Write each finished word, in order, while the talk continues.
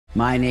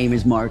My name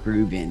is Mark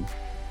Rubin,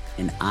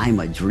 and I'm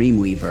a dream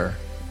weaver.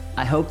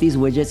 I hope these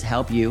widgets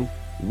help you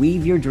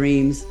weave your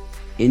dreams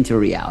into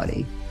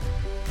reality.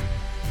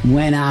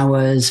 When I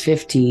was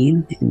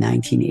 15 in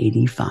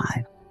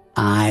 1985,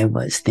 I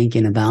was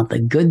thinking about the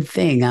good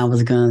thing I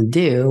was going to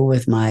do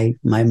with my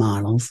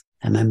models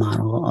and my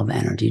model of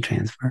energy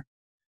transfer.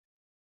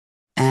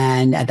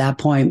 And at that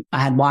point,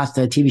 I had watched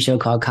a TV show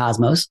called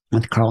Cosmos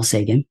with Carl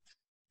Sagan.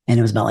 And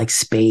it was about like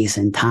space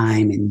and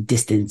time and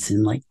distance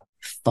and like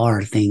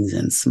far things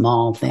and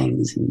small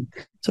things and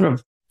sort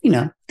of,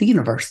 the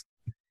universe.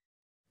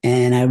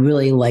 And I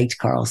really liked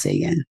Carl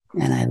Sagan,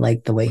 and I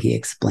liked the way he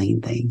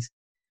explained things.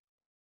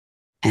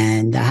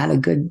 And I had a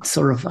good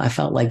I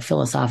felt like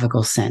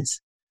philosophical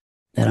sense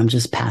that I'm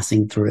just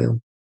passing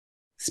through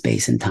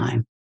space and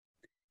time.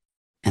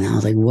 And I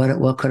was like,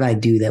 what could I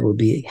do that would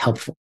be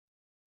helpful?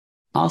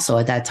 Also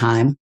at that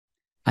time,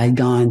 I'd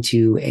gone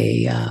to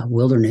a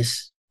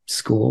wilderness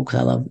school because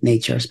I love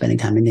nature, spending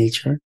time in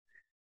nature.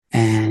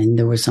 And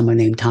there was someone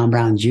named Tom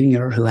Brown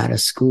Jr. who had a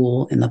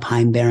school in the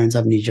Pine Barrens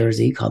of New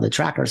Jersey called the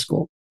Tracker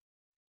School.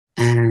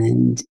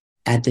 And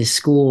at this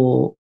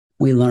school,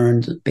 we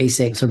learned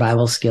basic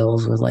survival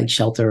skills with like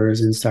shelters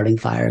and starting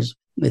fires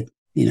with,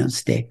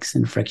 sticks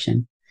and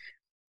friction,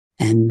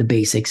 and the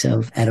basics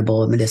of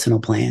edible and medicinal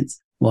plants,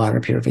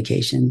 water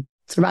purification,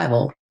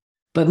 survival.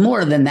 But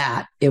more than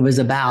that, it was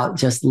about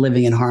just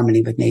living in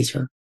harmony with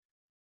nature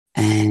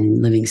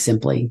and living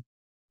simply.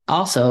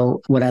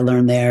 Also, what I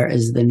learned there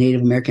is the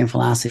Native American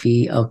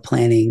philosophy of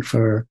planning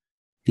for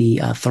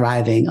the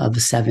thriving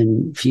of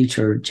 7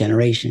 future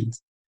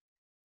generations.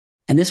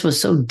 And this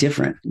was so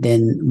different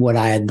than what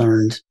I had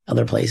learned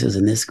other places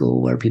in this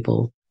school where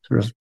people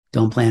sort of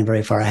don't plan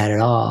very far ahead at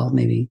all,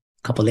 maybe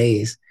a couple of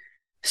days.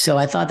 So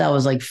I thought that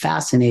was like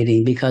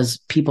fascinating because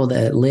people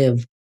that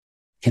live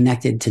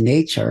connected to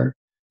nature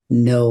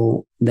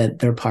know that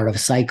they're part of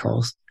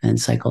cycles and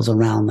cycles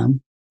around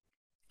them,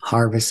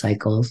 harvest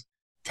cycles,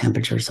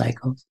 temperature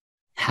cycles,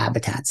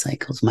 habitat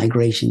cycles,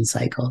 migration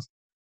cycles,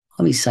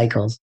 all these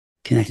cycles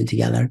connected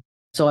together.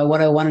 So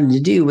what I wanted to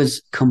do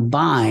was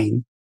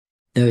combine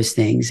those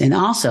things. And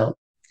also,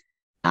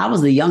 I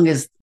was the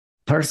youngest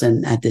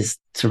person at this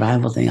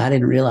survival thing. I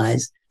didn't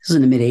realize this was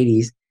in the mid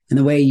 80s. And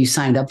the way you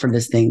signed up for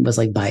this thing was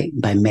like by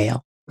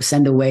mail.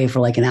 Send away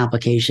for like an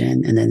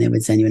application, and then they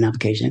would send you an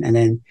application, and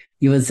then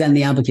you would send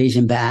the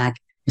application back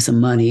with some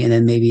money, and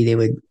then maybe they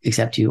would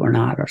accept you or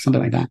not or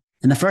something like that.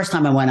 And the first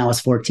time I went, I was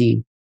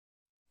 14,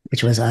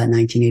 which was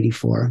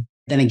 1984.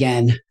 Then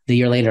again, the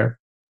year later.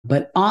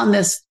 But on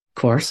this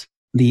course,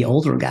 the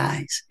older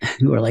guys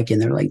who are like in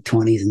their like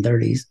 20s and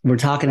 30s, we're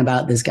talking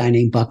about this guy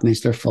named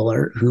Buckminster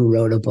Fuller, who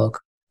wrote a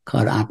book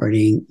called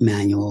Operating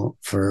Manual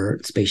for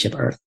Spaceship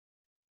Earth.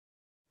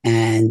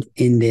 And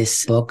in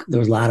this book, there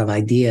was a lot of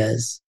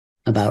ideas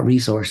about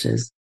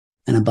resources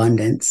and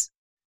abundance,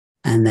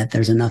 and that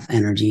there's enough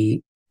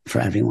energy for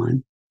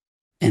everyone,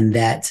 and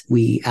that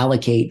we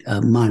allocate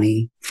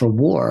money for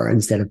war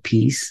instead of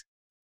peace.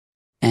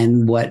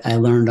 And what I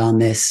learned on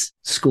this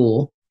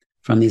school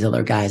from these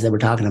other guys that were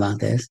talking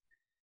about this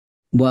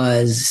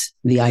was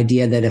the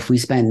idea that if we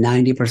spend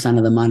 90%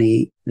 of the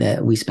money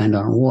that we spend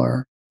on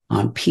war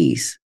on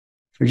peace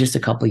for just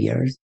a couple of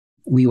years,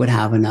 we would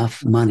have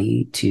enough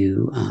money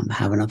to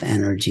have enough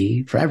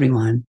energy for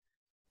everyone,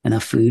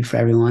 enough food for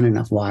everyone,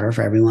 enough water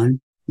for everyone,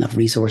 enough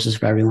resources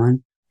for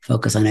everyone,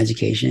 focus on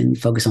education,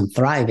 focus on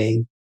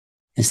thriving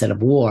instead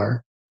of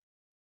war.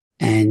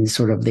 And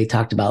sort of they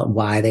talked about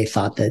why they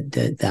thought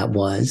that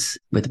was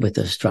with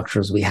the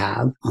structures we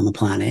have on the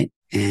planet.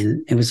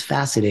 And it was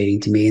fascinating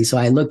to me. And so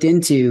I looked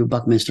into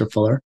Buckminster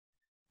Fuller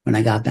when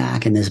I got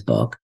back in this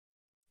book,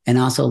 and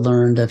also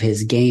learned of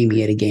his game.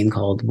 He had a game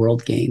called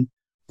World Game,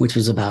 which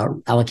was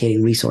about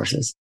allocating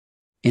resources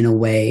in a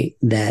way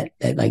that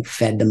like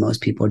fed the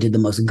most people or did the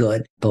most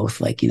good,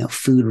 both like,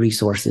 food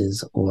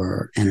resources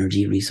or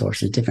energy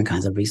resources, different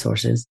kinds of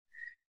resources,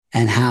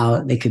 and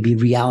how they could be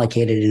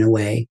reallocated in a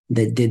way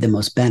that did the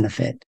most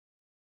benefit.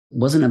 It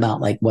wasn't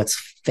about like what's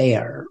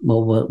fair.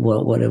 Well,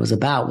 what it was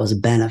about was a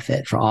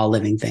benefit for all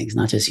living things,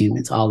 not just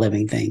humans, all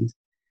living things.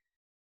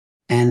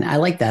 And I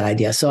like that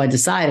idea. So I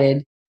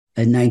decided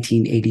in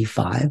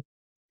 1985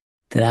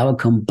 that I would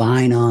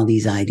combine all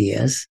these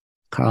ideas,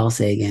 Carl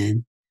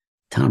Sagan,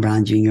 Tom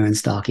Brown Jr. and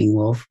Stalking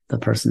Wolf, the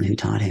person who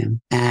taught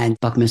him, and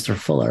Buckminster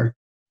Fuller,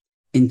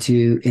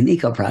 into an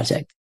eco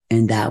project.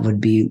 And that would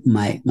be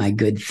my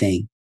good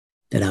thing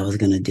that I was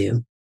going to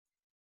do.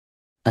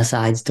 A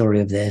side story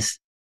of this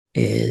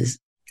is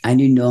I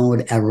knew no one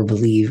would ever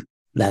believe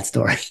that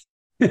story.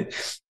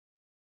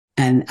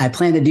 And I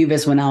planned to do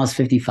this when I was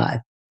 55.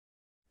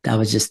 That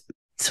was just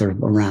sort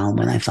of around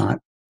when I thought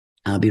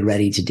I'll be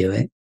ready to do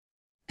it.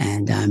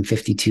 And I'm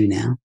 52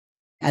 now.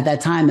 At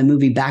that time, the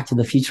movie Back to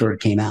the Future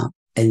came out,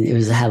 and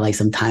it had like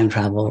some time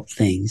travel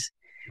things.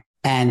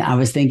 And I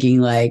was thinking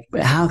like,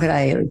 how could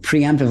I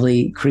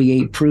preemptively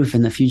create proof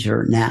in the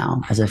future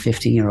now as a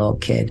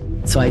 15-year-old kid?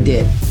 So I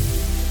did.